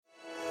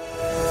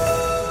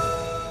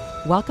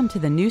Welcome to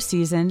the new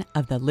season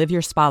of the Live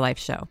Your Spa Life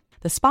show.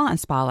 The Spa and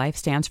Spa Life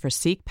stands for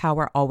Seek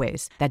Power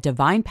Always, that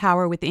divine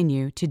power within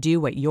you to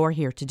do what you're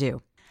here to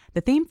do.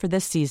 The theme for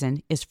this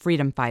season is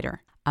Freedom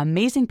Fighter.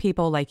 Amazing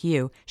people like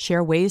you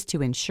share ways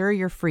to ensure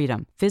your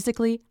freedom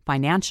physically,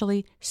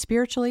 financially,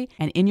 spiritually,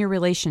 and in your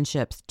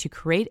relationships to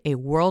create a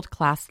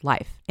world-class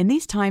life. In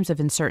these times of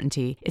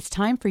uncertainty, it's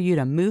time for you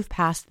to move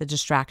past the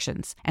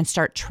distractions and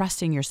start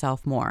trusting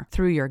yourself more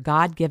through your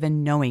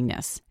God-given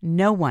knowingness.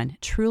 No one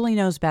truly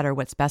knows better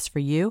what's best for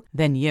you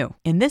than you.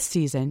 In this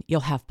season,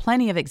 you'll have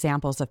plenty of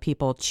examples of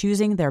people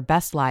choosing their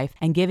best life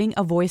and giving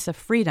a voice of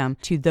freedom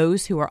to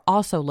those who are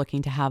also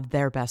looking to have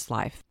their best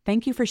life.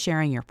 Thank you for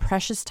sharing your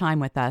precious time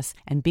with us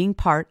and being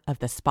part of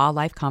the Spa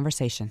Life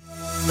conversation.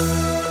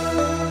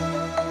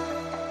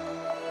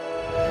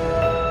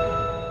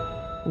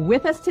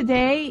 With us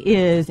today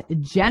is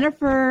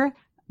Jennifer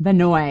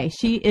Vanoy.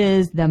 She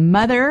is the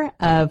mother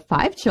of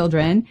 5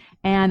 children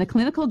and the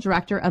clinical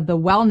director of the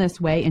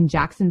Wellness Way in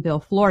Jacksonville,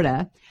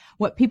 Florida.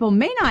 What people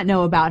may not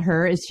know about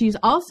her is she's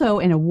also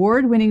an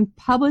award-winning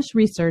published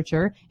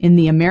researcher in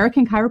the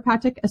American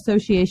Chiropractic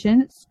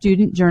Association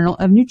Student Journal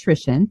of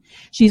Nutrition.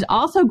 She's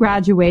also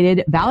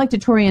graduated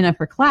valedictorian of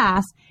her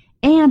class,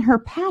 and her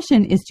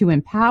passion is to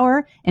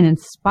empower and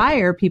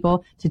inspire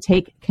people to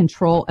take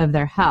control of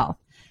their health.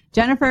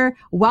 Jennifer,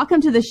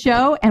 welcome to the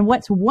show. And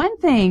what's one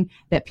thing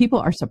that people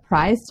are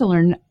surprised to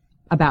learn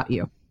about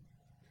you?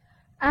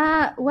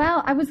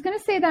 Well, I was going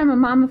to say that I'm a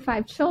mom of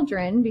 5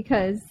 children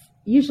because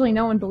usually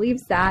no one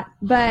believes that.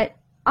 But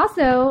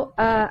also,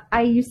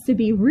 I used to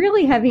be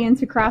really heavy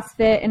into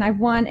CrossFit, and I've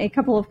won a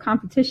couple of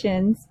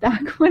competitions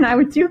back when I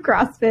would do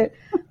CrossFit.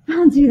 I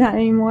don't do that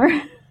anymore.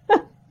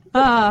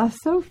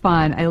 So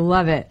fun. I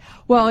love it.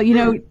 Well,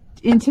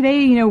 and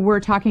today, we're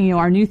talking,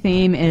 our new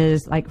theme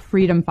is like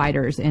freedom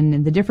fighters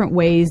and the different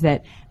ways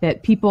that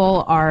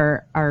people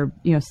are,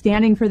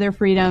 standing for their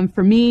freedom.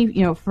 For me,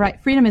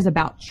 freedom is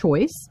about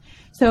choice.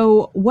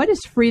 So what does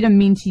freedom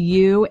mean to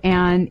you,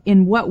 and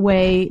in what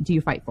way do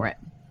you fight for it?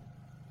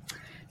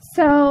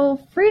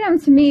 So freedom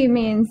to me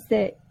means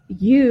that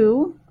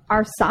you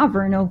are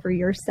sovereign over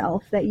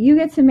yourself, that you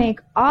get to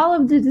make all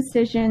of the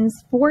decisions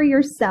for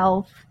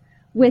yourself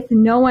with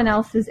no one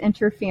else's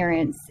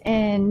interference.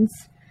 And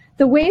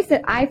the ways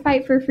that I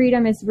fight for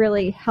freedom is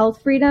really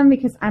health freedom,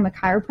 because I'm a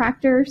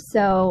chiropractor,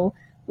 so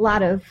a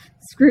lot of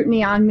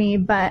scrutiny on me,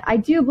 but I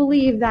do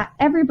believe that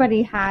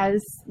everybody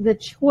has the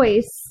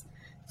choice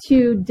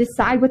to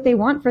decide what they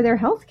want for their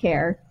health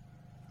care.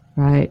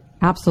 Right.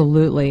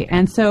 Absolutely.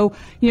 And so,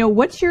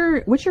 what's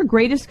your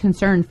greatest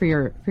concern for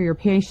your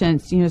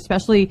patients,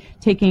 especially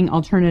taking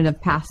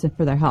alternative paths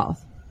for their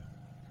health?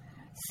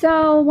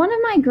 So one of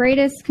my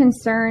greatest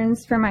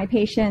concerns for my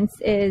patients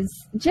is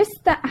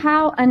just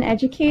how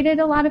uneducated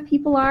a lot of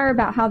people are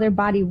about how their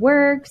body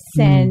works.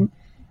 And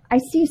I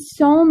see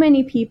so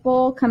many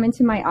people come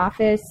into my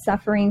office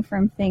suffering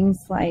from things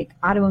like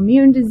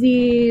autoimmune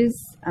disease,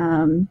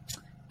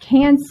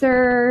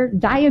 cancer,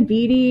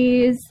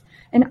 diabetes,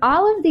 and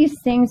all of these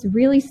things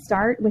really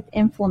start with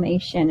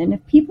inflammation. And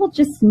if people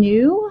just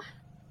knew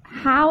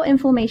how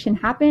inflammation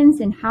happens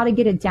and how to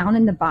get it down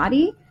in the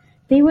body,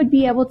 they would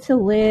be able to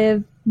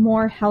live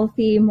more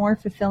healthy, more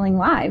fulfilling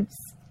lives.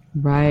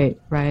 Right.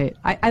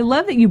 I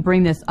love that you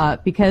bring this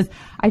up, because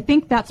I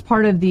think that's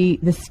part of the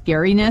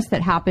scariness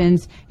that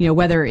happens,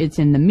 whether it's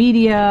in the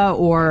media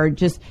or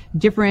just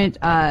different,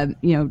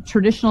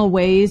 traditional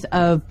ways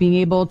of being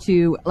able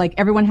to, like,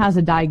 everyone has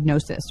a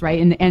diagnosis,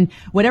 right? And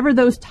whatever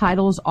those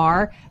titles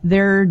are,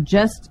 they're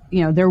just,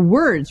 they're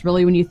words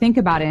really when you think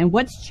about it. And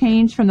what's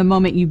changed from the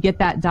moment you get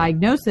that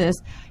diagnosis,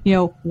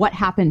 what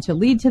happened to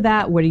lead to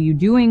that? What are you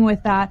doing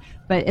with that?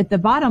 But at the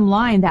bottom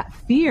line, that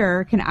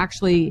fear can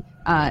actually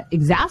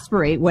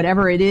exasperate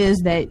whatever it is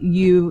that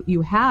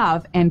you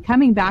have. And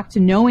coming back to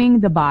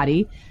knowing the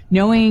body,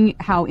 knowing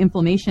how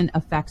inflammation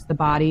affects the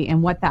body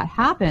and what that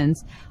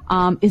happens,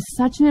 is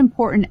such an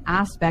important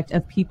aspect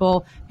of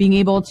people being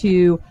able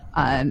to,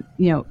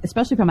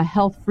 especially from a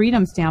health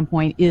freedom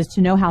standpoint, is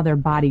to know how their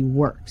body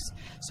works.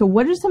 So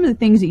what are some of the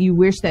things that you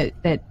wish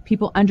that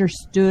people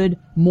understood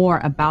more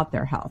about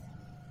their health?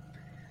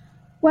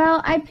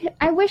 Well,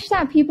 I wish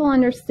that people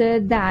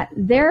understood that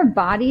their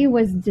body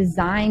was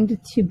designed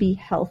to be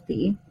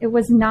healthy. It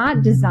was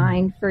not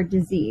designed for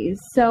disease.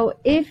 So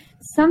if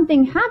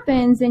something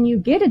happens and you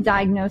get a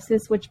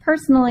diagnosis, which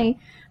personally,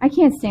 I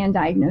can't stand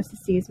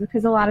diagnoses,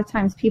 because a lot of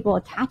times people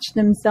attach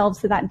themselves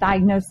to that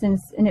diagnosis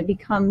and it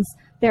becomes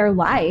their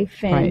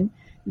life, and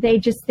they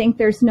just think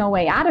there's no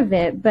way out of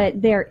it.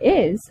 But there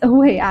is a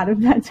way out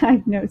of that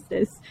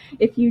diagnosis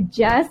if you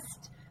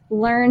just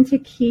learn to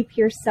keep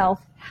yourself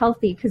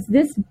healthy, because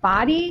this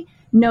body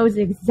knows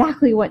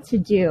exactly what to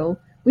do.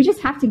 We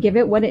just have to give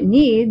it what it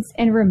needs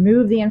and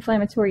remove the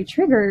inflammatory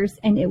triggers,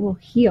 and it will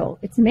heal.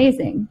 It's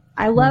amazing.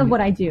 I love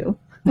what I do.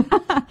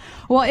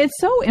 Well, it's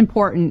so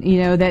important,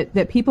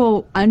 that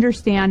people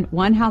understand,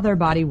 one, how their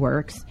body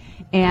works,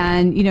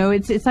 And,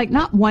 it's like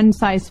not one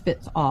size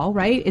fits all,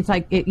 right? It's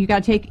like you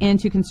got to take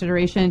into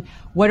consideration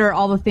what are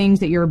all the things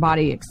that your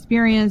body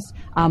experiences,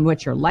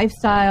 what's your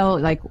lifestyle,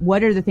 like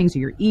what are the things that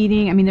you're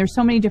eating. I mean, there's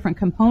so many different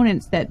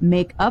components that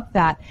make up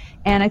that.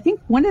 And I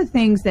think one of the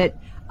things that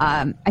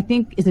I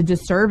think is a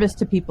disservice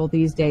to people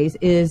these days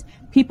is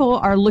people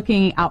are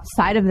looking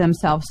outside of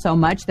themselves so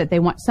much that they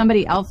want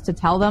somebody else to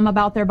tell them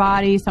about their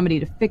body, somebody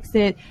to fix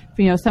it,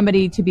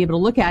 somebody to be able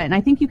to look at it. And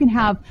I think you can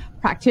have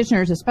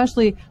practitioners,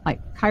 especially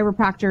like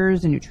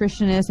chiropractors and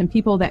nutritionists and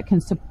people that can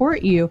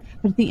support you.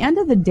 But at the end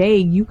of the day,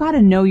 you got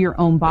to know your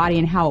own body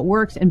and how it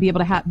works and be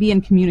able to be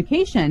in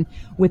communication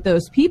with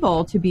those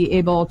people to be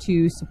able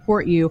to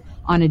support you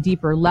on a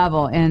deeper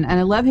level. And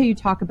I love how you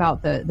talk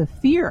about the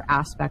fear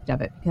aspect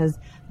of it, because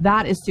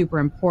that is super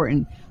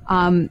important.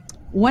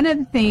 One of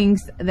the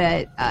things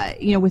that,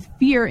 with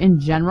fear in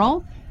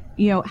general,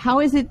 how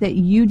is it that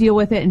you deal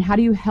with it, and how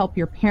do you help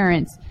your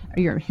parents,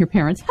 or your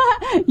parents,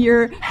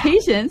 your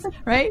patients,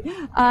 right,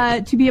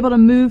 to be able to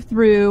move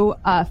through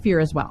fear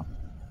as well?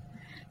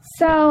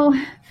 So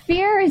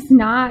fear is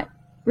not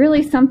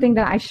really something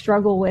that I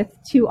struggle with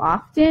too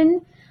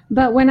often,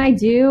 but when I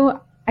do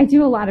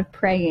a lot of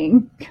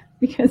praying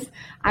because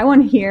I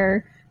want to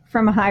hear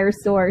from a higher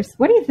source,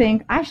 what do you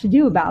think I should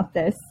do about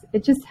this?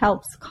 It just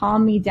helps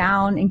calm me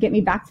down and get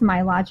me back to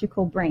my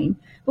logical brain.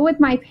 But with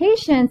my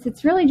patients,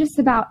 it's really just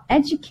about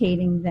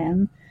educating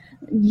them.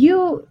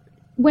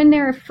 When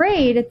they're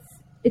afraid,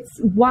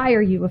 it's why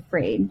are you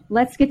afraid?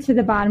 Let's get to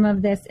the bottom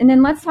of this. And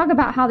then let's talk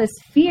about how this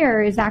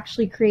fear is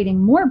actually creating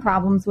more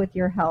problems with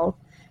your health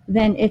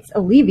than it's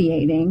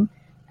alleviating,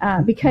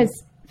 because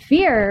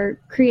fear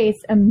creates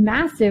a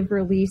massive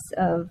release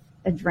of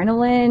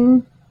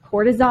adrenaline,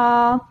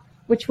 cortisol,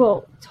 which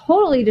will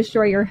totally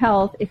destroy your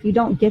health if you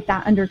don't get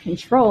that under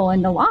control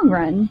in the long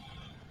run.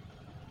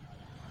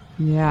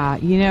 Yeah,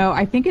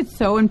 I think it's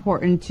so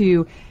important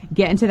to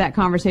get into that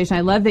conversation.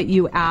 I love that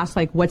you asked,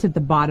 like, what's at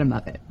the bottom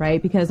of it,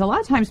 right? Because a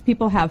lot of times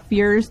people have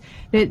fears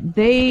that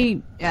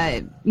they,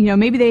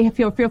 maybe they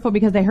feel fearful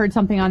because they heard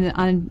something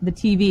on the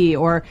TV,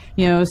 or,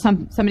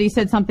 somebody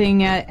said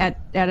something at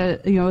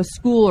a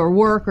school or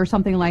work or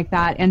something like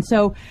that. And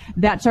so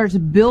that starts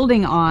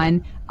building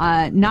on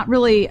not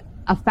really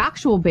a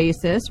factual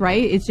basis,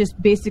 right? It's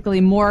just basically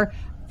more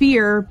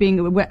fear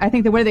being, I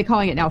think what are they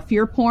calling it now?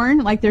 Fear porn.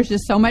 Like there's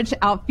just so much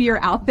fear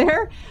out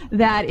there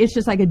that it's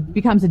just like it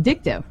becomes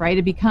addictive, right?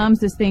 It becomes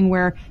this thing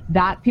where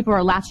that people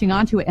are latching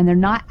onto it and they're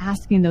not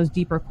asking those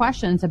deeper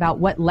questions about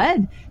what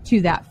led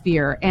to that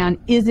fear. And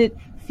is it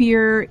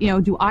fear,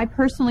 do I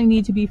personally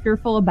need to be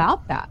fearful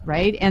about that,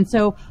 right? And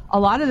so a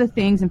lot of the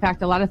things, in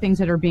fact, a lot of things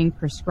that are being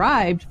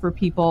prescribed for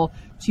people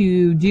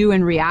to do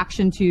in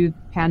reaction to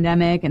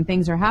pandemic and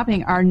things are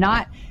happening are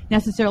not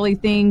necessarily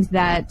things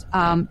that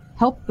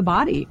help the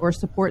body or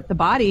support the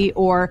body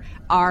or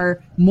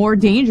are more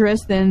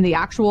dangerous than the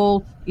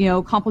actual,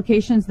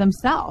 complications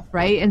themselves,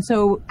 right? And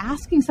so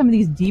asking some of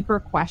these deeper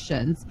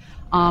questions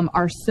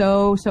are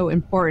so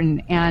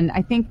important. And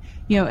I think,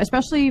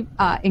 especially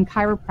in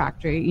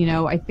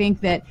chiropractic, I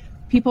think that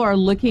people are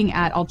looking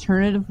at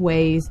alternative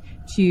ways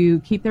to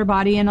keep their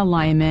body in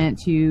alignment,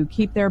 to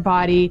keep their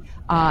body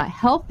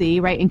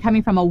healthy, right? And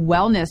coming from a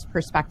wellness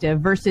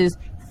perspective versus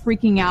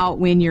freaking out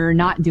when you're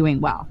not doing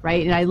well,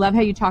 right? And I love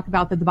how you talk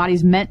about that the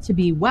body's meant to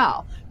be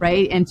well,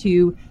 right? And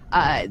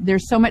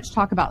there's so much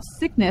talk about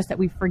sickness that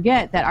we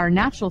forget that our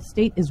natural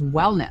state is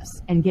wellness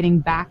and getting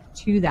back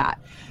to that.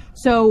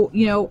 So,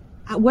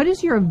 what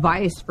is your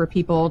advice for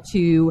people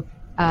to,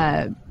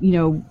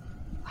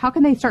 how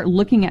can they start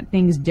looking at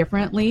things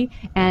differently,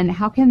 and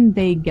how can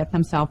they get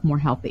themselves more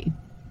healthy?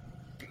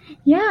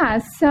 Yeah,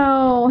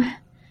 so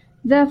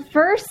the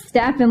first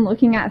step in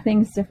looking at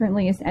things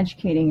differently is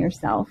educating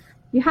yourself.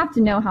 You have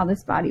to know how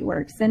this body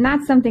works. And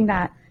that's something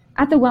that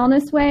at the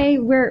Wellness Way,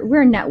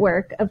 we're a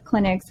network of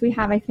clinics. We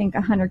have, I think,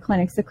 100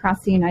 clinics across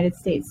the United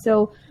States.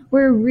 So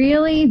we're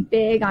really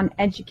big on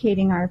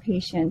educating our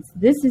patients.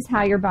 This is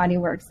how your body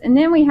works. And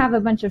then we have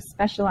a bunch of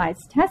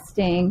specialized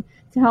testing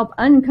to help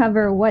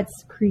uncover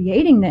what's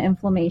creating the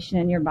inflammation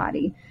in your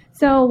body.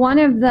 So one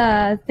of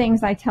the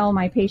things I tell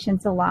my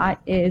patients a lot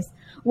is,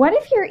 what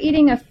if you're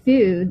eating a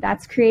food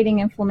that's creating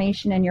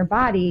inflammation in your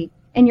body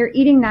and you're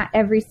eating that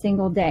every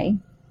single day?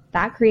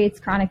 That creates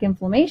chronic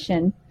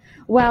inflammation.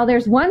 Well,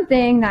 there's one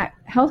thing that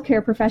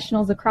healthcare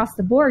professionals across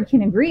the board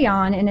can agree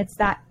on, and it's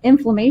that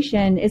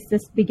inflammation is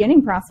this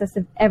beginning process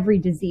of every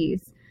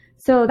disease.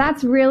 So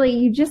that's really,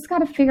 you just got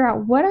to figure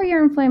out, what are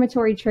your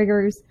inflammatory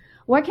triggers?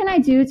 What can I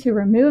do to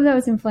remove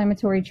those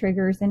inflammatory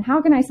triggers? And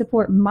how can I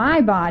support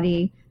my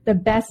body the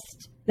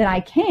best that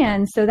I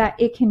can so that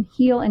it can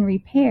heal and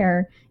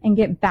repair and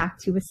get back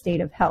to a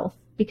state of health?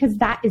 Because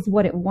that is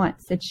what it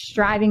wants. It's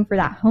striving for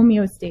that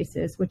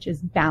homeostasis, which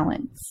is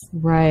balance.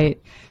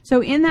 Right.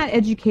 So in that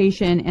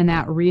education and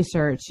that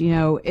research,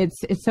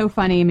 it's so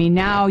funny. I mean,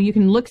 now you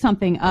can look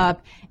something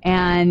up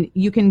and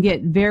you can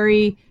get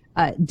very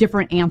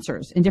different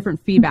answers and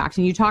different feedbacks.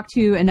 And you talk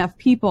to enough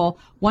people,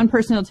 one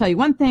person will tell you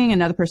one thing,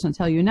 another person will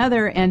tell you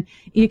another. And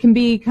it can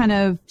be kind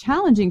of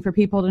challenging for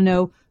people to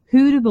know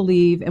who to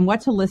believe and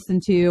what to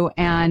listen to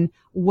and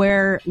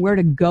where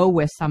to go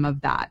with some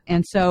of that.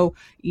 And so,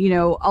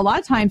 a lot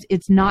of times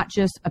it's not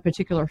just a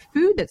particular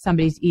food that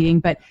somebody's eating,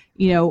 but,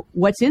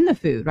 what's in the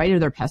food, right? Are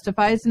there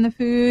pesticides in the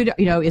food?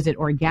 Is it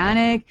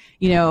organic?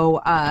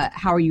 How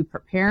are you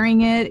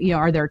preparing it?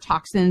 Are there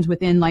toxins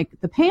within like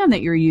the pan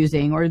that you're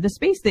using or the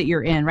space that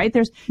you're in, right?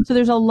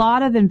 There's a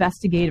lot of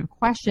investigative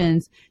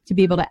questions to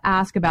be able to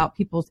ask about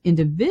people's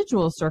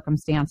individual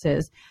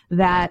circumstances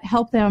that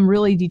help them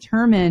really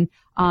determine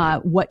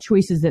what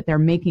choices that they're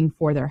making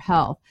for their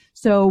health.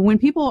 So when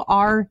people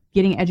are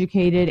getting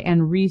educated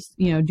and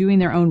doing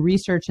their own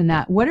research in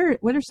that, what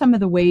are some of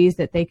the ways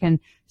that they can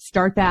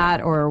start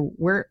that, or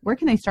where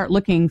can they start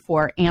looking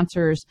for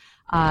answers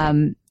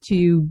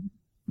to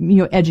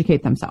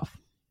educate themselves?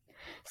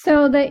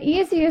 So the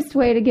easiest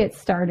way to get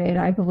started,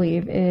 I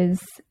believe,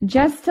 is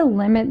just to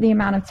limit the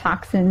amount of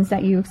toxins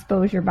that you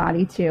expose your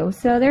body to.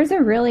 So there's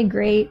a really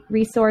great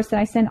resource that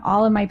I send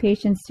all of my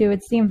patients to.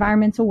 It's the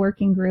Environmental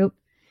Working Group.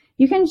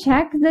 You can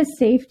check the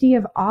safety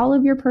of all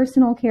of your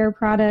personal care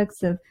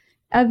products,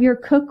 of your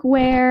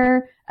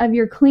cookware, of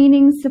your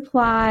cleaning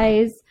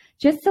supplies,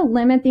 just to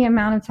limit the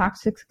amount of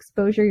toxic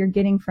exposure you're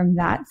getting from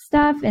that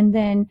stuff. And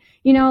then,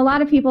 a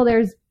lot of people,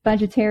 there's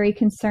budgetary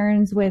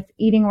concerns with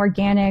eating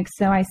organic.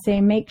 So I say,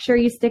 make sure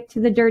you stick to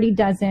the Dirty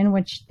Dozen,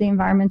 which the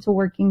Environmental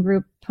Working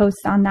Group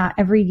posts on that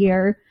every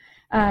year.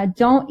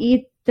 Don't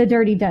eat the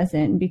Dirty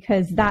Dozen,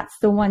 because that's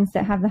the ones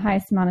that have the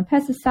highest amount of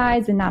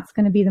pesticides, and that's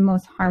going to be the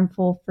most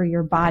harmful for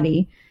your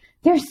body.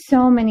 There's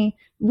so many.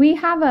 We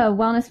have a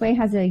Wellness Way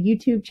has a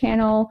YouTube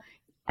channel.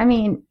 I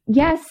mean,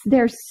 yes,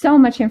 there's so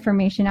much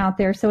information out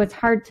there, so it's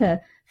hard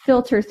to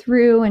filter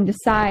through and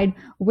decide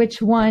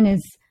which one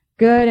is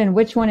good and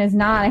which one is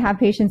not. I have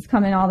patients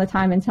come in all the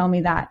time and tell me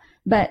that.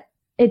 But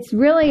it's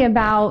really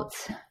about,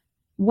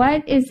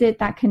 what is it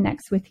that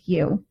connects with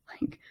you?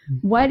 Like,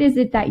 what is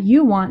it that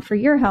you want for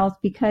your health?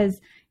 Because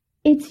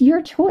it's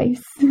your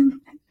choice,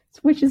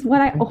 which is what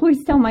I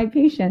always tell my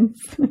patients.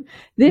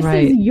 This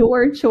is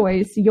your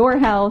choice, your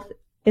health.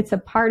 It's a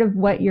part of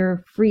what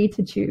you're free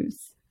to choose.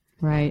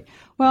 Right.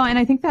 Well, and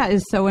I think that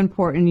is so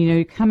important,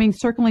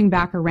 circling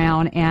back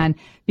around and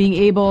being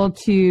able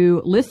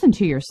to listen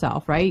to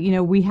yourself, right?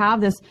 We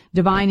have this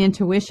divine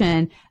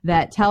intuition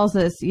that tells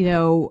us,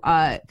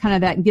 kind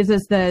of that gives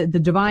us the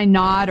divine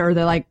nod, or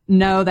the like,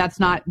 no,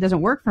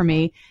 doesn't work for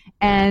me.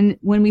 And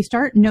when we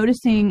start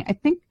noticing, I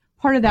think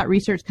part of that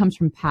research comes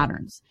from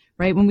patterns,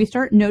 right? When we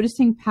start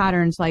noticing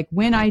patterns, like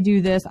when I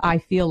do this, I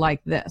feel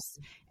like this.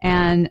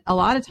 And a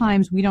lot of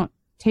times we don't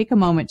take a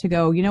moment to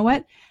go, you know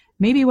what?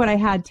 Maybe what I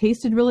had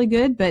tasted really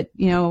good, but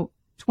 20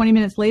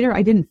 minutes later,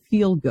 I didn't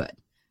feel good,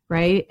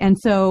 right? And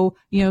so,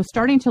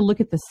 starting to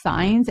look at the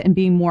signs and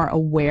being more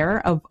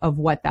aware of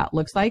what that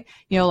looks like.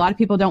 A lot of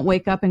people don't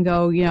wake up and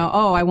go,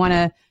 oh, I want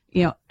to,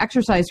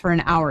 exercise for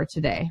an hour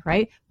today,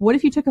 right? What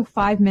if you took a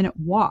 5-minute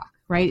walk,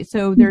 right?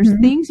 So there's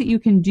things that you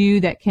can do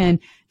that can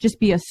just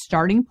be a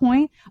starting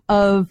point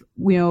of,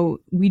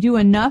 we do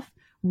enough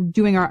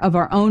of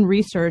our own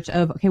research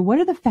of, okay, what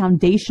are the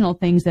foundational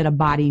things that a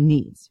body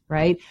needs,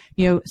 right?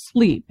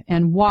 Sleep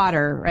and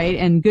water, right?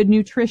 And good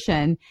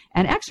nutrition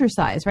and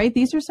exercise, right?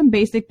 These are some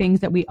basic things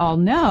that we all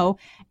know.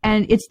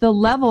 And it's the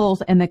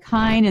levels and the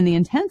kind and the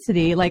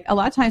intensity. Like a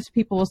lot of times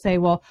people will say,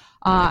 well,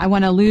 I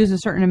want to lose a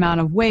certain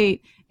amount of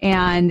weight,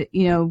 and,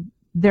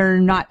 they're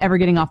not ever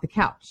getting off the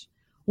couch.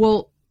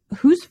 Well,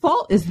 whose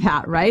fault is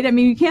that, right? I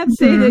mean, you can't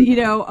say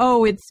that,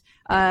 oh, it's,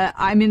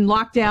 I'm in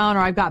lockdown, or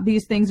I've got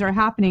these things that are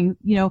happening.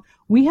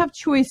 We have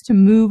choice to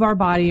move our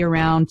body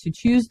around, to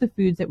choose the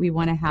foods that we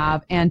want to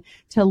have, and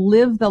to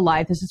live the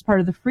life. This is part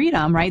of the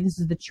freedom, right? This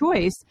is the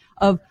choice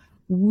of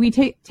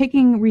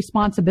taking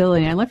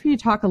responsibility. And I'd love for you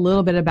to talk a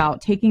little bit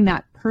about taking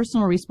that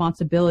personal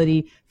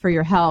responsibility for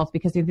your health,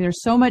 because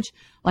there's so much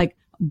like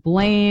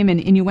blame and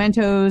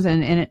innuendos,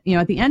 and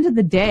at the end of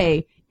the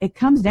day, it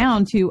comes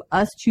down to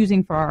us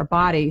choosing for our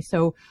body.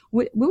 So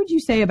what would you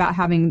say about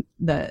having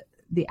the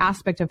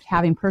aspect of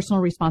having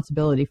personal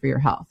responsibility for your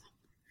health?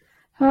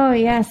 Oh,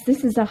 yes.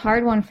 This is a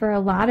hard one for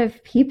a lot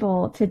of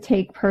people, to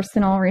take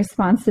personal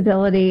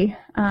responsibility.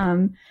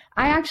 I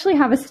actually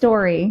have a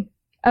story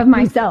of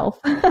myself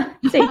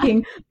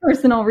taking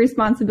personal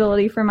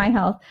responsibility for my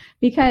health,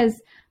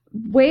 because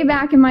way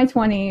back in my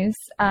 20s,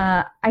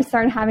 I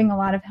started having a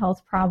lot of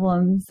health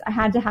problems. I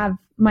had to have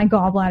my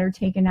gallbladder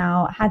taken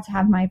out. I had to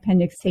have my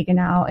appendix taken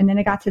out. And then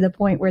it got to the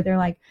point where they're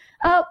like,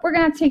 oh, we're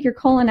going to have to take your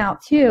colon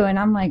out too. And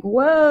I'm like,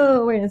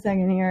 whoa, wait a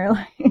second here.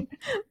 Like,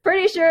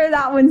 pretty sure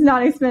that one's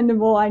not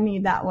expendable. I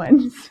need that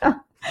one.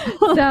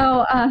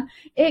 So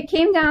it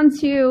came down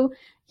to,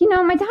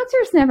 my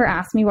doctors never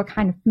asked me what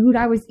kind of food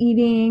I was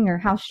eating, or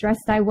how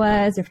stressed I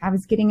was, or if I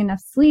was getting enough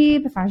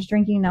sleep, if I was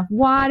drinking enough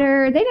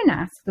water. They didn't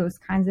ask those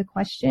kinds of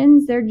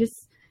questions. They're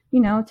just,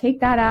 take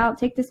that out,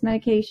 take this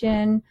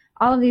medication.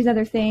 all of these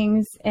other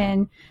things.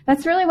 And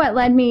that's really what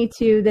led me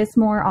to this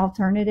more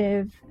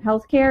alternative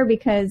healthcare,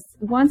 because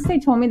once they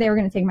told me they were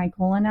going to take my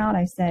colon out,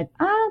 I said,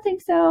 I don't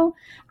think so.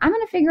 I'm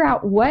going to figure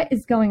out what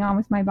is going on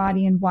with my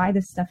body and why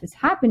this stuff is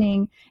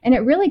happening. And it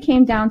really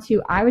came down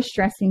to I was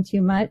stressing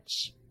too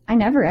much. I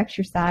never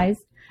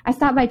exercised. I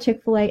stopped by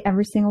Chick-fil-A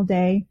every single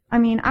day. I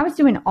mean, I was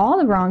doing all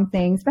the wrong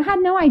things, but had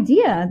no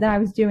idea that I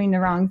was doing the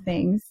wrong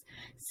things.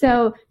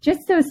 So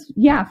just those,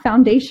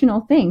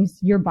 foundational things.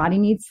 Your body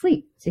needs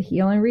sleep to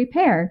heal and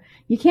repair.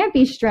 You can't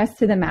be stressed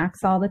to the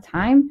max all the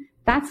time.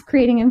 That's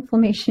creating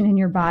inflammation in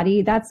your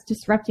body. That's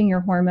disrupting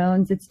your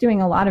hormones. It's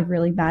doing a lot of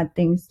really bad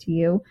things to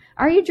you.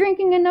 Are you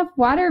drinking enough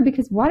water?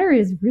 Because water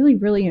is really,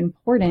 really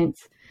important.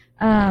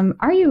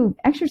 Are you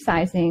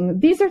exercising?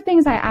 These are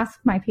things I ask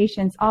my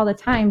patients all the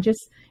time,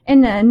 just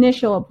in the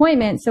initial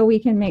appointment, so we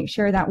can make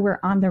sure that we're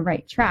on the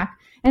right track.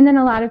 And then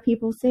a lot of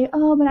people say,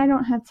 oh, but I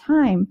don't have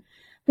time.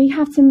 But you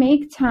have to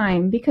make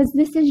time, because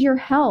this is your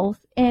health.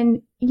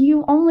 And if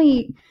you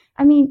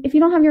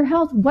don't have your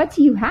health, what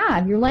do you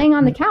have? You're laying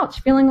on the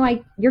couch feeling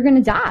like you're going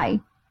to die.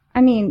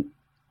 I mean,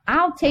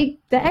 I'll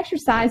take the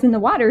exercise and the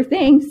water.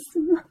 Thanks.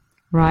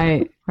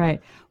 Right.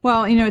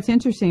 Well, it's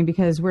interesting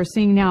because we're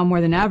seeing now more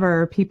than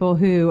ever people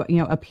who,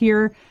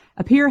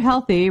 appear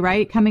healthy,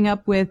 right? Coming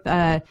up with,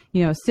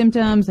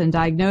 symptoms and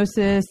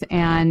diagnosis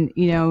and,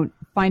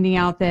 finding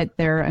out that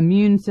their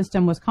immune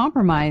system was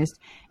compromised.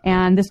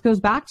 And this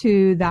goes back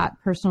to that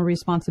personal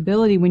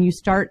responsibility when you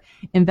start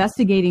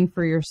investigating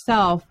for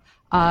yourself,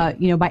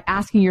 by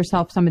asking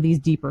yourself some of these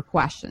deeper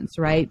questions,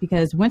 right?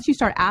 Because once you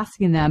start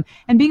asking them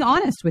and being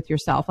honest with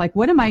yourself, like,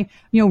 what am I,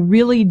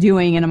 really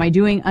doing? And am I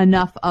doing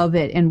enough of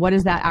it? And what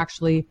does that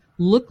actually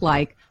look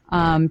like,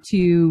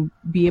 to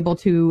be able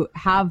to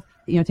have,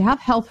 to have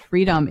health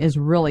freedom is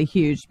really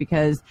huge,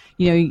 because,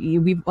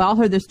 we've all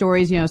heard the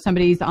stories,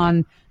 somebody's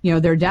on,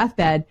 their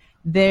deathbed,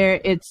 we're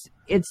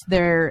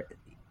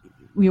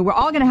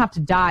all going to have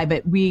to die,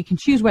 but we can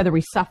choose whether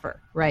we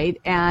suffer,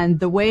 right? And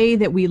the way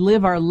that we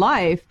live our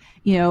life,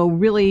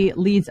 really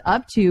leads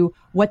up to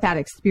what that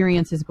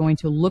experience is going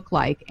to look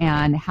like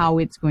and how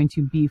it's going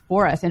to be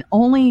for us. And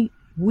only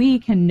we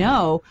can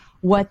know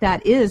what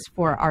that is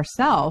for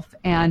ourselves.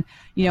 And,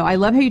 I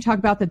love how you talk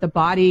about that the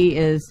body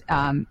is,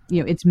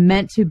 it's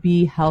meant to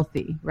be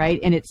healthy, right?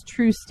 And its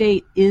true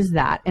state is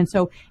that. And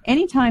so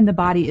anytime the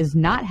body is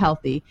not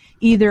healthy,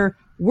 either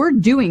we're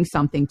doing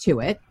something to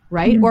it,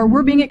 right? Mm-hmm. Or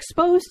we're being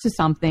exposed to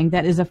something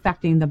that is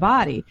affecting the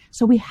body.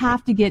 So we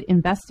have to get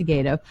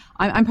investigative.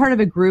 I'm part of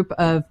a group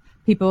of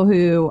people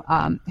who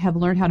have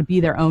learned how to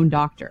be their own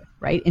doctor,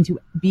 right? And to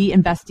be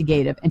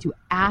investigative and to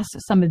ask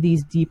some of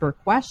these deeper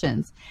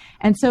questions.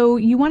 And so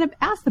you want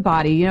to ask the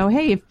body,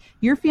 hey, if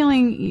you're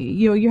feeling,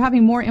 you're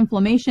having more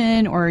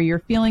inflammation or you're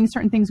feeling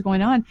certain things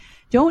going on,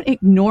 don't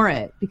ignore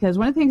it. Because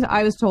one of the things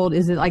I was told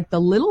is that, like, the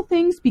little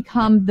things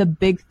become the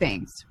big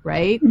things,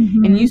 right?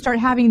 Mm-hmm. And you start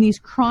having these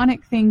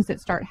chronic things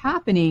that start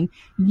happening.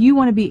 You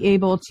want to be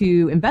able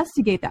to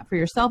investigate that for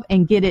yourself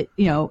and get it,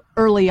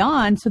 early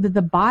on, so that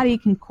the body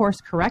can course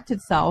correct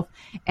itself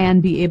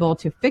and be able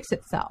to fix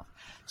itself.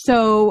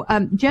 So,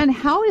 Jen,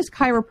 how is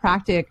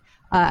chiropractic,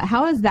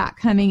 how is that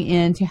coming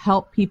in to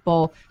help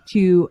people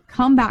to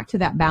come back to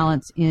that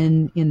balance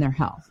in their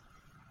health?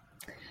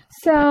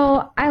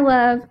 So I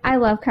love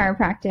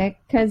chiropractic,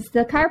 because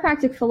the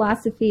chiropractic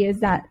philosophy is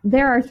that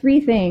there are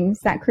three things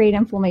that create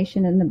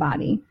inflammation in the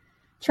body: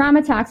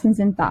 trauma, toxins,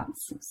 and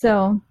thoughts.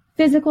 So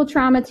physical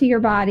trauma to your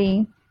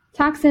body,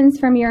 toxins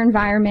from your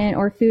environment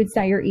or foods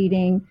that you're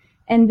eating,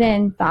 and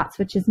then thoughts,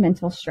 which is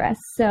mental stress.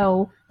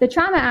 So the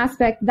trauma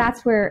aspect,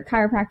 that's where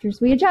chiropractors,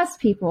 we adjust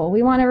people.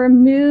 We want to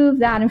remove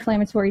that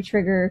inflammatory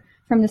trigger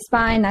from the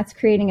spine that's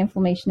creating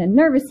inflammation in the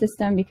nervous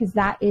system, because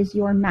that is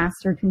your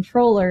master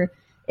controller.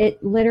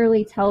 It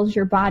literally tells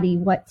your body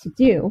what to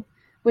do.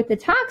 With the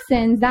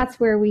toxins, that's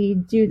where we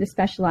do the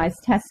specialized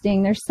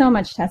testing. There's so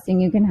much testing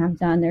you can have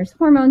done. There's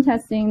hormone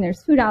testing,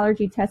 there's food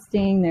allergy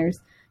testing, there's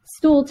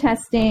stool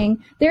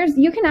testing.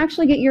 You can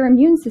actually get your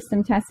immune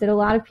system tested. A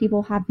lot of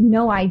people have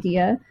no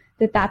idea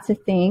that that's a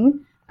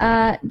thing.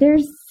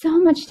 There's so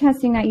much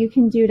testing that you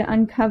can do to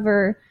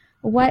uncover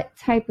what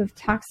type of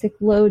toxic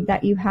load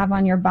that you have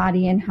on your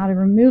body and how to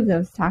remove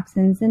those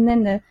toxins. And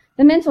then the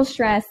mental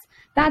stress,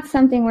 that's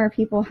something where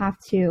people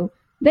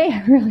they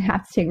really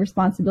have to take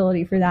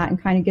responsibility for that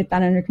and kind of get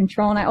that under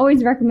control. And I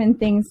always recommend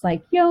things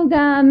like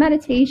yoga,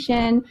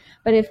 meditation.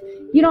 But if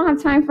you don't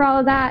have time for all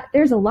of that,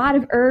 there's a lot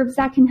of herbs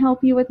that can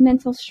help you with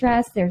mental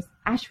stress. There's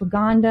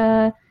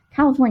ashwagandha,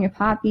 California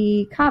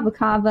poppy, kava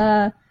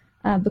kava,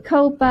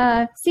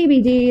 bacopa,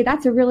 CBD.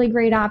 That's a really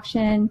great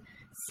option.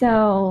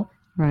 So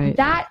right.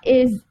 That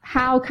is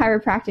how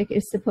chiropractic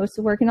is supposed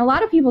to work. And a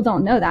lot of people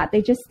don't know that.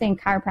 They just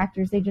think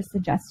chiropractors, they just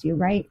adjust you,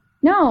 right?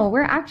 No,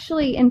 we're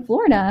actually in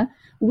Florida.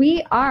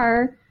 We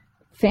are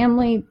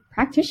family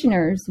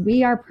practitioners.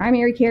 We are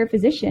primary care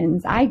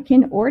physicians. I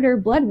can order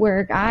blood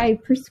work. I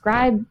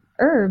prescribe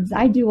herbs.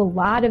 I do a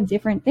lot of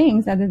different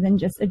things other than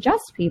just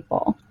adjust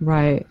people.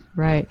 Right.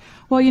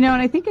 Well, and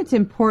I think it's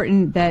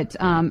important that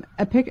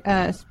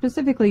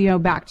specifically,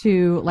 back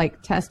to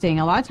like testing.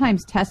 A lot of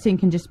times testing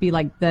can just be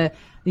like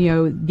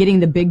getting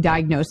the big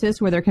diagnosis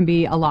where there can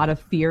be a lot of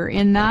fear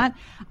in that.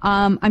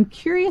 I'm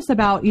curious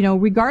about,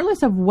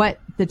 regardless of what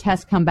the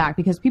tests come back,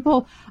 because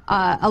people,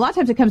 a lot of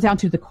times it comes down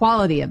to the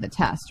quality of the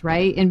test,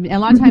 right? And a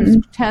lot of times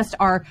tests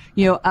are,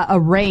 a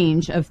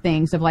range of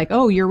things of like,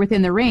 oh, you're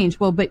within the range.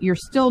 Well, but you're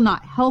still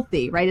not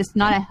healthy, right? It's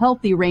not a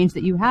healthy range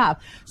that you have.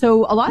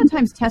 So a lot of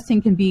times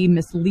testing can be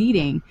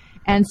misleading.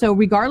 And so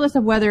regardless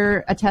of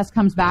whether a test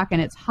comes back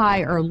and it's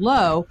high or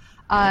low,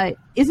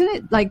 isn't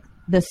it like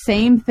the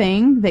same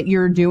thing that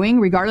you're doing,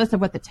 regardless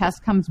of what the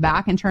test comes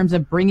back in terms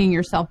of bringing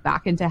yourself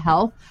back into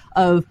health,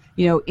 of,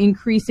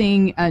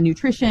 increasing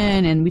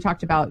nutrition. And we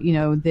talked about,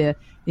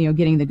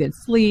 getting the good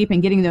sleep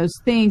and getting those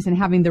things and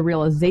having the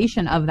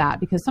realization of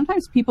that, because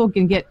sometimes people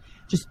can get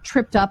just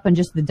tripped up on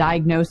just the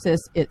diagnosis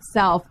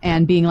itself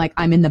and being like,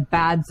 I'm in the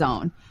bad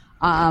zone.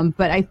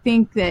 But I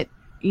think that,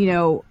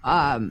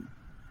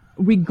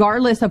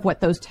 regardless of what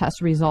those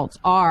test results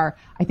are,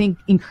 I think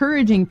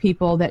encouraging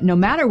people that no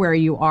matter where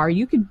you are,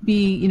 you could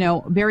be,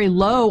 very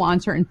low on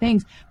certain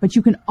things, but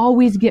you can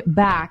always get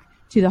back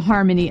to the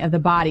harmony of the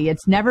body.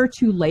 It's never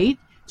too late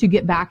to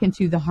get back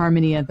into the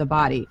harmony of the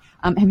body.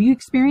 Have you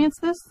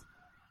experienced this?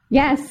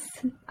 Yes,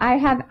 I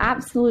have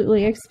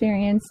absolutely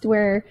experienced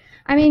where,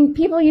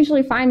 people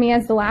usually find me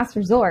as the last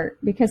resort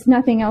because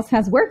nothing else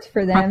has worked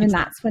for them. Right. And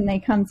that's when they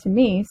come to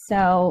me.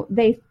 So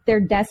they're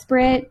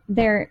desperate,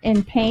 they're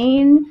in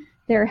pain,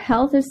 their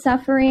health is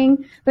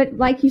suffering. But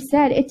like you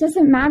said, it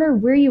doesn't matter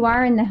where you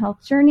are in the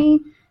health journey,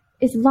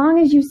 as long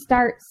as you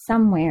start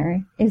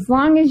somewhere, as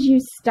long as you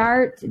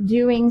start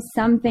doing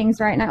some things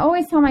right. And I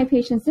always tell my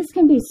patients, this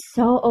can be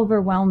so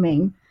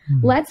overwhelming.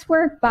 Let's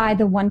work by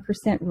the 1%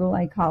 rule,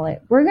 I call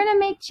it. We're going to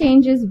make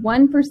changes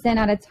 1%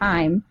 at a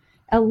time,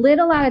 a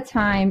little at a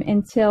time,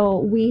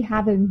 until we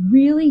have a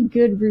really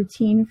good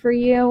routine for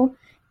you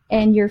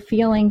and you're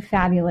feeling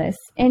fabulous.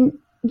 And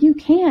you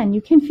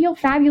can feel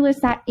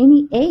fabulous at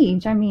any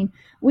age.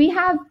 We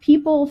have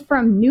people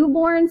from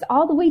newborns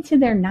all the way to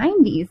their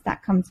 90s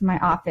that come to my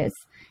office,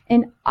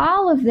 and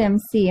all of them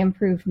see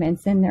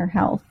improvements in their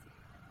health.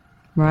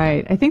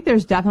 Right. I think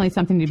there's definitely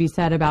something to be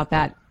said about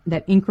that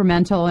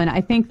incremental. And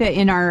I think that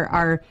in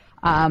our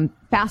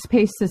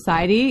fast-paced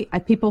society,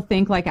 people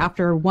think like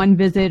after one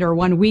visit or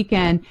one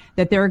weekend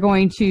that they're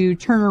going to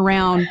turn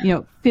around,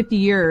 50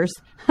 years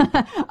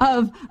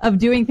of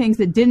doing things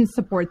that didn't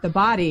support the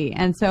body.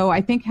 And so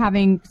I think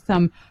having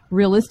some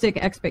realistic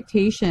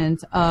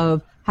expectations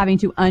of having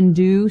to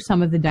undo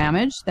some of the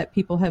damage that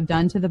people have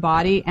done to the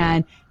body,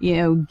 and,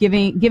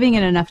 giving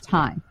it enough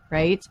time,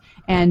 right?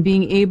 And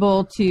being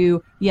able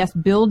to, yes,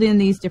 build in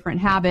these different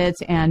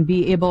habits and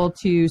be able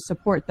to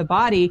support the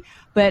body,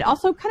 but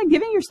also kind of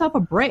giving yourself a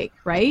break,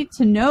 right?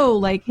 To know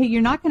like, hey,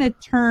 you're not going to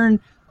turn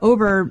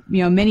over,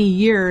 many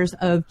years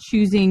of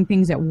choosing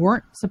things that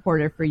weren't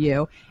supportive for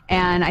you.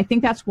 And I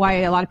think that's why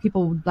a lot of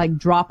people like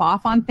drop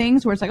off on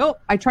things where it's like, oh,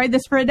 I tried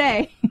this for a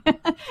day.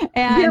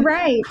 And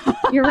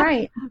You're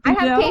right. I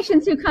have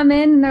patients who come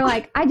in and they're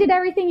like, I did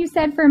everything you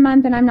said for a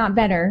month and I'm not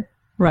better.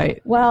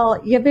 Right.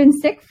 Well, you've been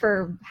sick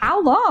for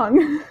how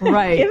long?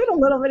 Right. Give it a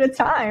little bit of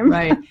time.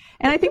 Right.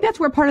 And I think that's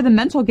where part of the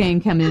mental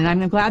game comes in. And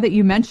I'm glad that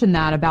you mentioned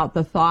that about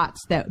the thoughts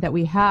that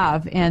we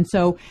have. And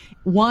so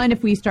one,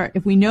 if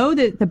we know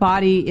that the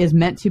body is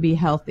meant to be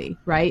healthy,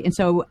 right? And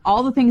so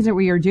all the things that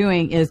we are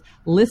doing is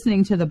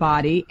listening to the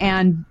body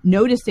and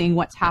noticing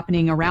what's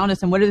happening around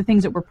us and what are the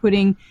things that we're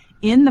putting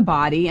in the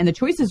body and the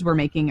choices we're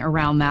making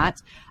around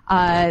that,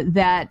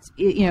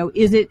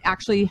 is it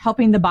actually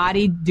helping the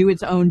body do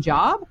its own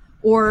job?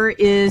 Or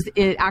is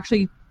it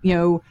actually,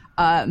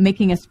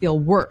 making us feel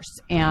worse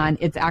and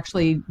it's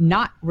actually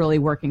not really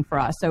working for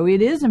us? So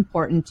it is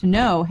important to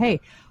know, hey,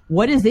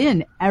 what is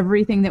in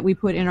everything that we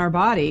put in our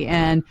body,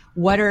 and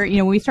what are,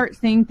 when we start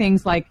seeing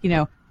things like,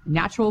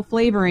 natural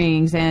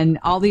flavorings and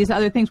all these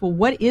other things. Well,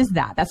 what is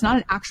that? That's not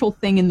an actual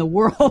thing in the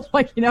world.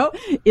 Like,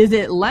 is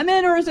it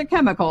lemon or is it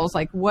chemicals?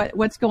 Like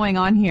what's going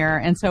on here?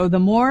 And so the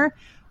more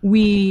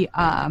we,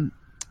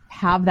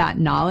 have that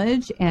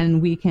knowledge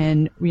and we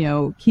can,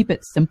 keep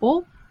it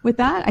simple with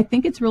that, I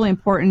think it's really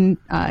important,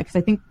 because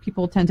I think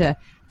people tend to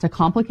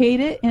complicate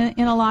it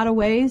in a lot of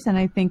ways. And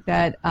I think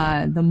that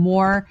the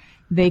more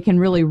they can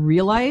really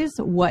realize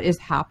what is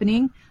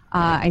happening,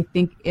 I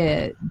think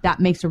that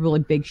makes a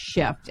really big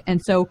shift.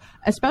 And so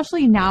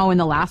especially now in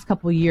the last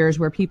couple of years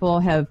where people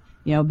have,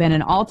 been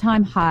an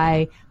all-time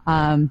high,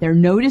 they're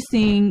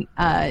noticing,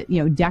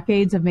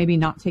 decades of maybe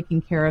not taking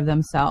care of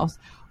themselves.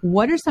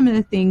 What are some of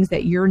the things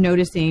that you're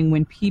noticing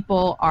when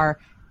people are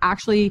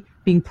actually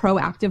being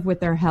proactive with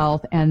their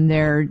health and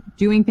they're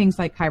doing things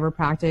like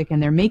chiropractic and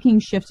they're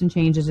making shifts and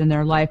changes in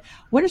their life?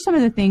 What are some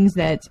of the things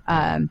that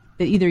that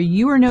either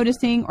you are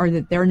noticing or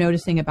that they're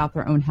noticing about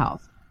their own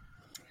health?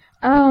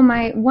 Oh,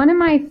 one of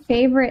my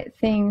favorite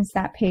things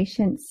that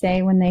patients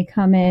say when they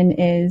come in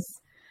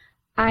is,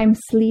 I'm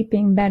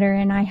sleeping better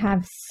and I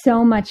have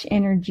so much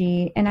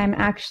energy and I'm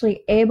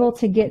actually able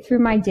to get through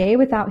my day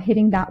without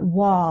hitting that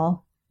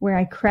wall where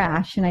I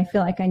crash and I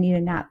feel like I need a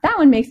nap. That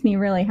one makes me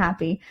really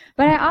happy.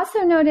 But I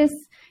also notice,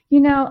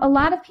 a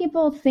lot of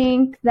people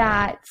think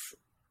that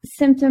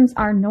symptoms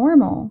are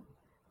normal.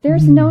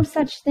 There's no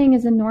such thing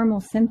as a normal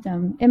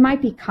symptom. It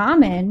might be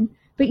common,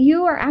 but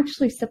you are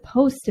actually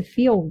supposed to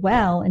feel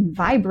well and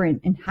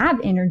vibrant and have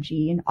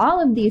energy, and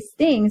all of these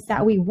things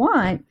that we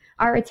want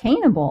are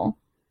attainable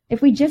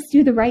if we just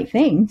do the right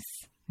things.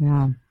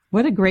 Yeah.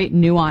 What a great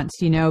nuance,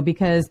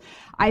 because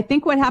I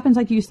think what happens,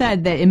 like you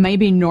said, that it may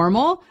be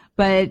normal,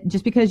 but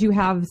just because you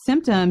have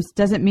symptoms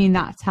doesn't mean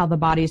that's how the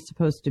body is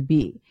supposed to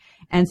be.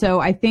 And so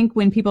I think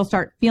when people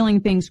start feeling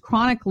things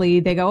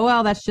chronically, they go,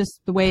 well, that's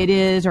just the way it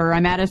is, or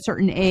I'm at a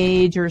certain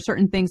age, or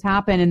certain things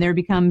happen, and there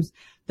becomes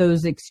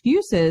those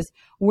excuses.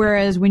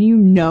 Whereas when you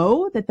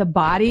know that the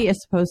body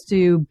is supposed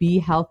to be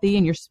healthy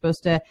and you're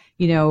supposed to,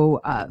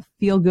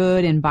 feel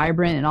good and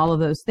vibrant and all of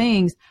those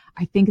things,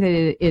 I think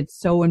that it's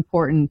so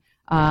important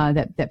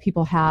that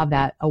people have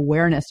that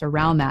awareness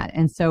around that.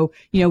 And so,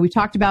 we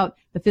talked about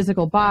the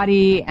physical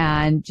body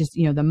and just,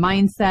 the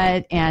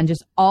mindset and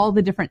just all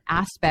the different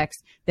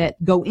aspects that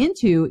go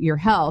into your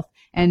health.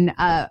 And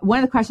one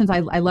of the questions I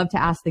love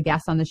to ask the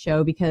guests on the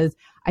show, because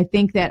I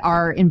think that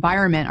our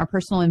environment, our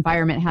personal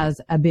environment,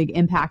 has a big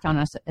impact on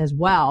us as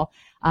well.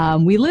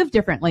 We live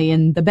differently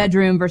in the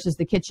bedroom versus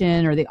the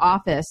kitchen or the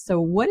office.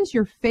 So what is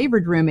your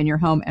favorite room in your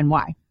home and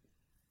why?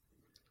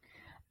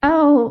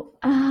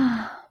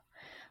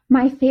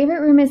 My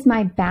favorite room is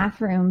my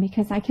bathroom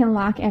because I can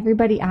lock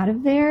everybody out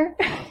of there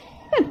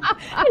and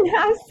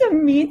have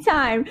some me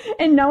time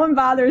and no one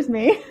bothers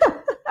me.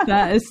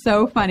 That is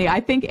so funny. I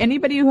think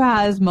anybody who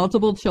has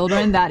multiple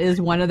children, that is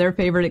one of their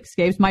favorite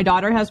escapes. My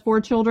daughter has 4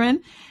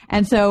 children.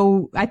 And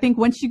so I think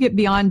once you get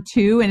beyond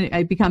 2 and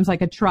it becomes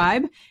like a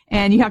tribe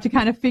and you have to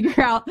kind of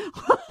figure out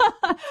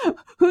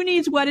who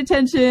needs what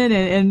attention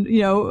and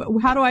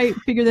how do I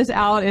figure this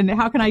out and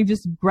how can I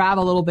just grab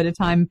a little bit of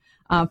time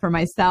for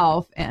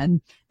myself.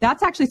 And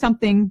that's actually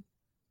something,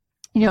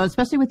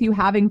 especially with you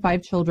having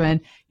 5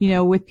 children,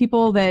 with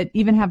people that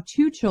even have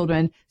 2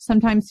 children,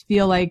 sometimes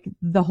feel like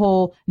the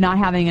whole not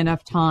having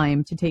enough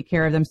time to take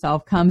care of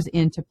themselves comes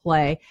into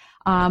play.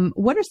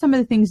 What are some of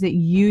the things that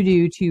you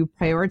do to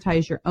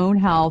prioritize your own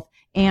health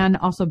and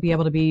also be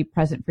able to be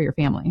present for your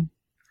family?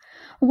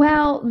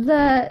 Well,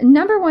 the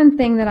number one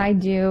thing that I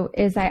do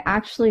is I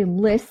actually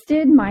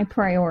listed my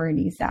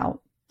priorities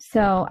out.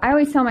 So I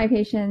always tell my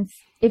patients,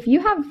 if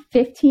you have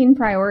 15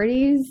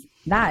 priorities,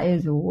 that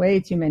is way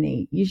too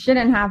many. You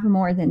shouldn't have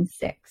more than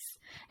 6.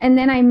 And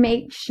then I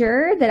make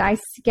sure that I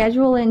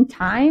schedule in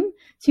time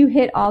to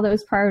hit all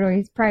those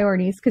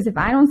priorities. Because if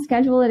I don't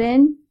schedule it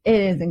in, it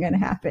isn't going to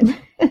happen.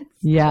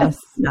 Yes.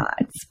 Not.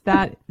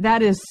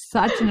 That is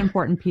such an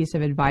important piece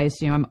of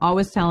advice. I'm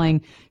always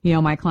telling,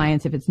 my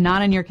clients, if it's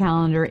not on your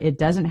calendar, it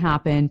doesn't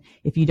happen.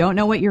 If you don't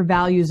know what your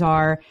values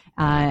are,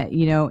 and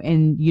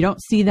you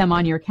don't see them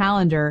on your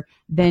calendar,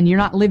 then you're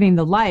not living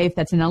the life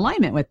that's in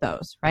alignment with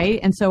those, right?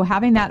 And so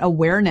having that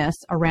awareness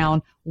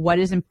around what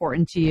is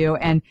important to you,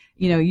 and,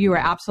 you are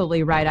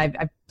absolutely right.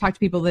 I've talked to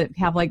people that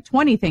have like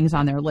 20 things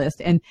on their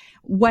list. And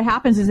what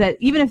happens is that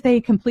even if they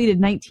completed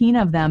 19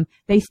 of them,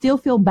 they still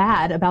feel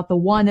bad about the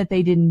one that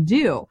they didn't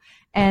do.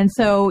 And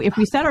so if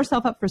we set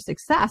ourselves up for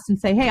success and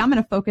say, hey, I'm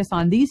going to focus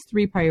on these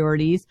 3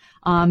 priorities,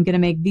 I'm going to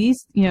make these,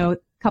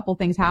 couple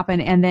things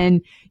happen, and then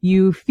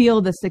you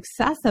feel the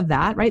success of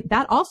that, right?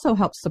 That also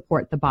helps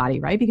support the body,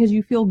 right? Because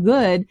you feel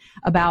good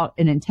about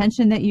an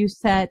intention that you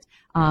set,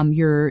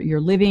 you're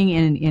living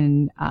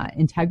in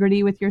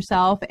integrity with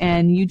yourself,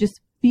 and you just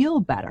feel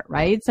better,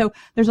 right? So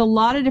there's a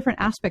lot of different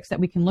aspects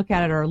that we can look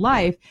at in our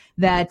life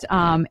that,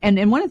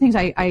 and one of the things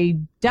I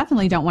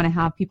definitely don't want to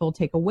have people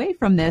take away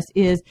from this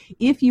is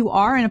if you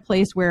are in a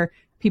place where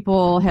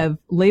people have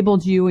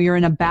labeled you, or you're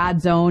in a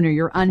bad zone, or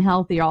you're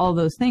unhealthy, or all of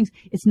those things,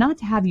 it's not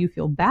to have you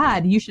feel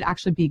bad. You should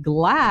actually be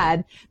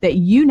glad that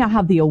you now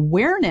have the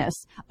awareness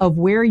of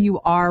where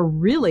you are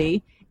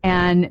really,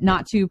 and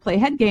not to play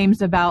head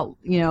games about,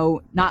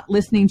 not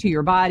listening to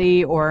your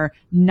body or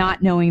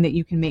not knowing that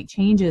you can make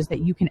changes,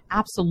 that you can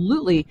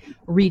absolutely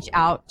reach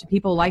out to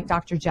people like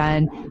Dr.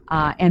 Jen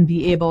and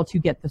be able to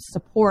get the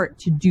support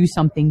to do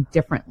something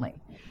differently.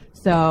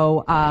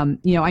 So,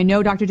 I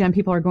know, Dr. Jen,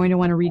 people are going to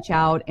want to reach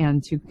out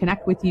and to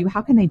connect with you.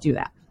 How can they do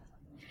that?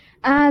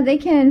 They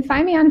can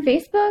find me on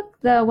Facebook,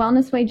 The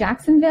Wellness Way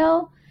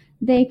Jacksonville.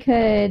 They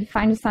could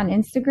find us on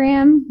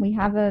Instagram. We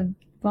have a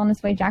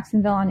Wellness Way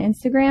Jacksonville on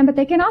Instagram, but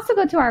they can also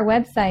go to our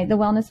website,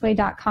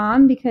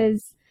 thewellnessway.com,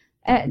 because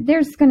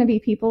there's going to be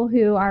people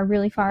who are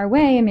really far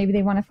away and maybe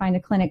they want to find a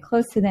clinic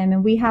close to them.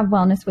 And we have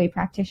Wellness Way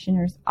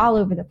practitioners all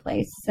over the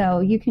place. So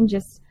you can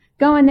just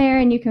go in there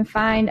and you can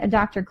find a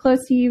doctor close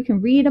to you. You can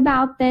read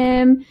about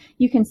them.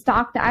 You can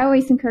stalk them. I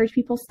always encourage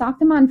people, stalk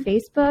them on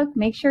Facebook.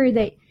 Make sure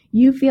that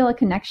you feel a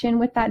connection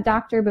with that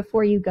doctor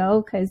before you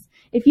go, because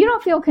if you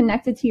don't feel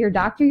connected to your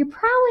doctor, you're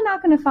probably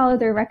not going to follow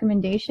their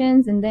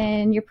recommendations, and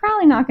then you're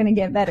probably not going to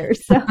get better.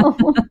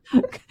 So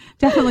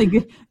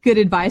Definitely good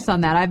advice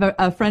on that. I have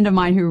a friend of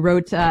mine who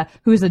wrote,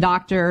 who's a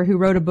doctor, who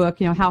wrote a book,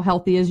 How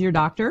Healthy is Your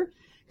Doctor?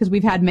 Because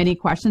we've had many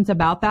questions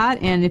about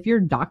that. And if your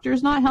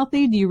doctor's not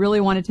healthy, do you really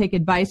want to take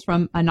advice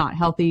from a not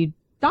healthy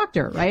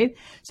doctor, right?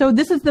 So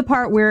this is the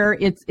part where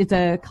it's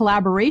a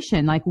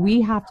collaboration. Like,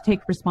 we have to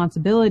take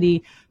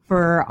responsibility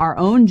for our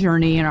own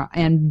journey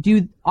and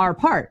do our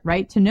part,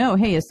 right? To know,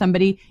 hey, is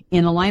somebody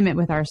in alignment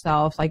with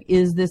ourselves? Like,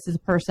 is this a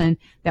person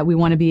that we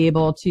want to be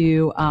able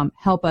to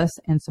help us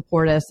and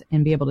support us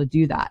and be able to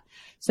do that?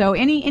 So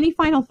any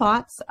final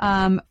thoughts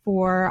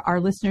for our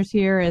listeners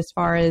here as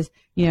far as,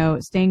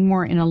 staying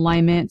more in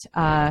alignment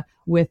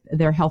with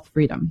their health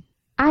freedom?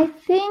 I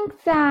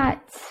think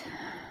that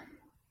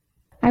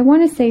I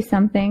want to say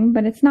something,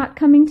 but it's not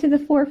coming to the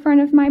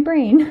forefront of my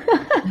brain.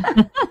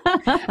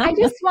 I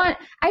just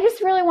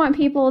really want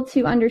people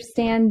to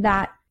understand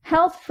that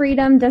health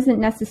freedom doesn't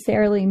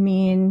necessarily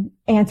mean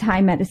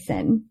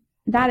anti-medicine.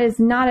 That is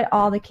not at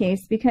all the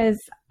case, because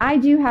I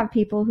do have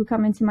people who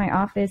come into my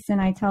office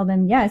and I tell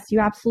them, yes,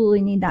 you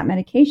absolutely need that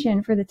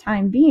medication for the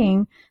time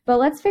being, but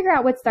let's figure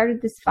out what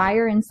started this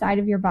fire inside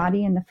of your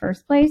body in the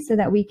first place so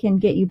that we can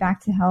get you back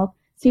to health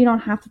so you don't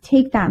have to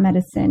take that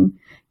medicine,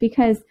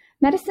 because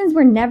medicines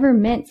were never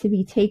meant to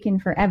be taken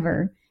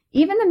forever.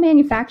 Even the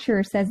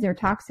manufacturer says they're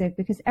toxic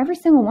because every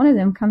single one of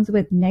them comes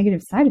with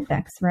negative side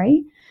effects,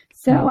 right?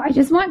 So I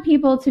just want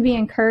people to be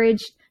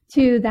encouraged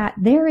to that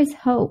there is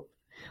hope.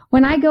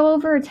 When I go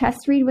over a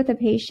test read with a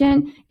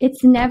patient,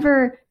 it's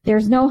never,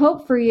 there's no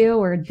hope for you,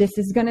 or this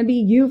is going to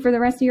be you for the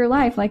rest of your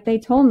life. Like they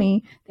told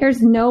me,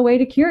 there's no way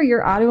to cure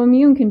your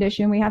autoimmune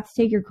condition. We have to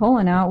take your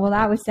colon out. Well,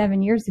 that was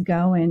 7 years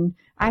ago and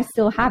I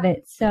still have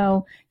it.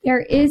 So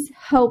there is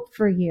hope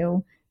for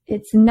you.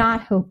 It's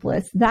not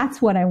hopeless.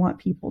 That's what I want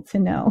people to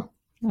know.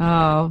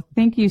 Oh,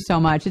 thank you so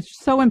much.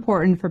 It's so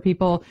important for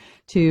people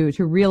to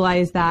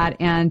realize that.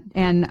 And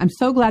I'm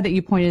so glad that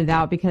you pointed it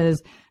out,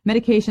 because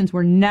medications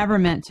were never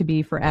meant to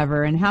be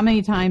forever. And how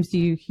many times do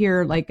you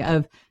hear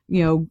of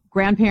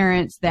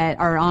grandparents that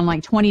are on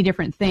like 20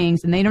 different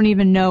things and they don't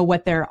even know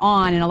what they're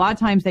on. And a lot of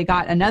times they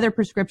got another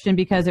prescription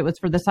because it was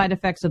for the side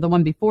effects of the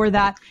one before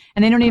that.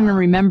 And they don't even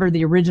remember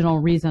the original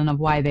reason of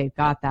why they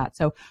got that.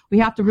 So we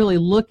have to really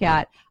look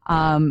at,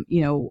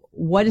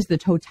 what is the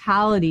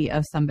totality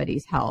of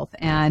somebody's health,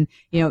 and,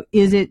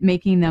 is it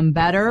making them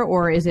better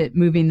or is it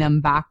moving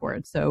them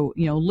backwards? So,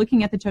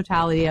 looking at the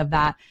totality of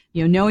that,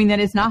 knowing that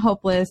it's not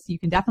hopeless, you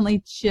can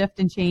definitely shift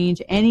and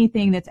change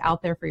anything that's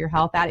out there for your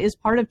health. That is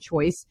part of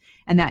choice,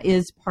 and that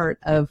is part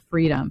of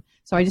freedom.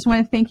 So I just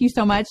want to thank you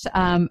so much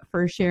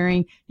for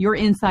sharing your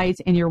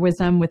insights and your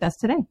wisdom with us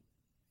today.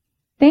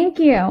 Thank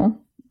you.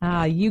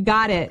 You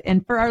got it.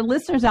 And for our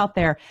listeners out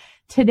there,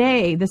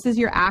 today, this is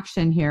your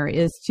action here,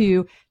 is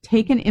to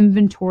take an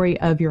inventory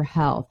of your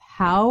health.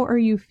 How are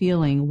you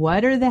feeling?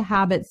 What are the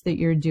habits that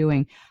you're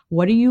doing?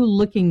 What are you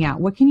looking at?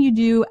 What can you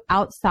do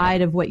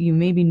outside of what you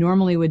maybe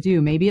normally would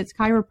do? Maybe it's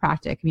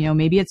chiropractic,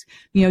 maybe it's,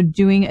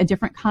 doing a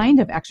different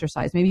kind of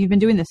exercise. Maybe you've been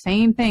doing the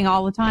same thing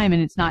all the time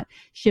and it's not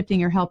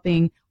shifting or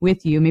helping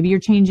with you. Maybe you're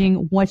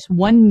changing what's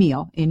one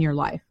meal in your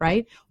life,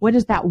 right? What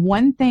is that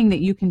one thing that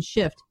you can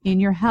shift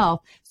in your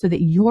health so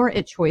that you're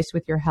at choice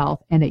with your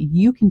health and that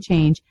you can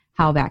change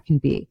how that can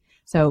be?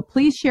 So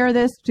please share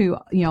this to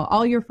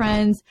all your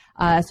friends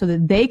so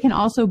that they can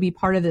also be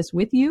part of this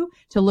with you,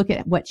 to look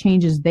at what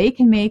changes they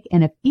can make.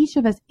 And if each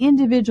of us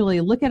individually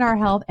look at our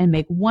health and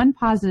make one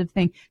positive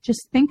thing,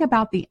 just think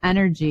about the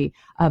energy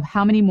of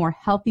how many more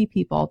healthy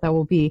people there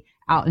will be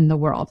out in the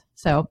world.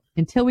 So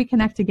until we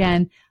connect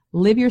again,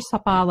 live your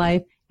spa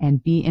life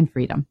and be in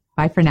freedom.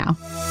 Bye for now.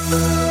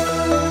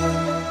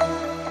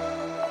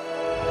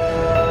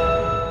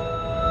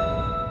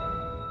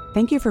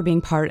 Thank you for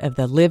being part of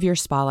the Live Your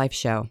Spa Life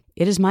show.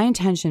 It is my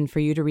intention for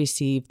you to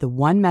receive the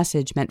one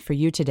message meant for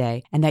you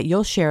today, and that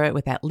you'll share it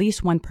with at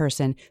least one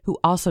person who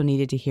also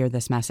needed to hear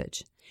this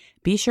message.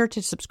 Be sure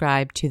to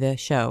subscribe to the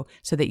show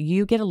so that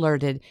you get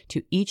alerted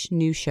to each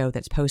new show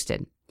that's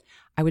posted.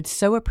 I would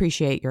so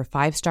appreciate your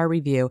 5-star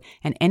review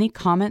and any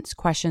comments,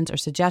 questions, or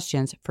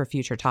suggestions for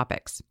future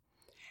topics.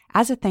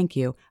 As a thank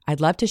you,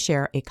 I'd love to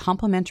share a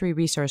complimentary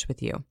resource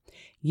with you.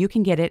 You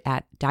can get it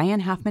at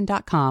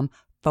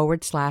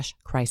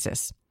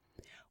dianehalfman.com/crisis.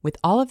 With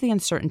all of the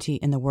uncertainty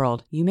in the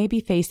world, you may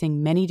be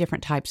facing many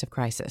different types of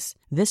crisis.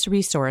 This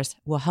resource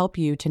will help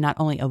you to not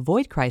only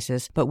avoid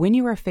crisis, but when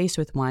you are faced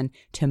with one,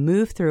 to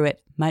move through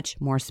it much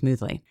more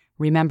smoothly.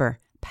 Remember,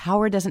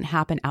 power doesn't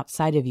happen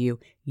outside of you.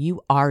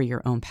 You are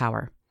your own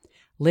power.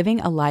 Living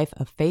a life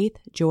of faith,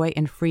 joy,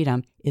 and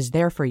freedom is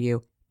there for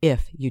you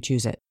if you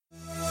choose it.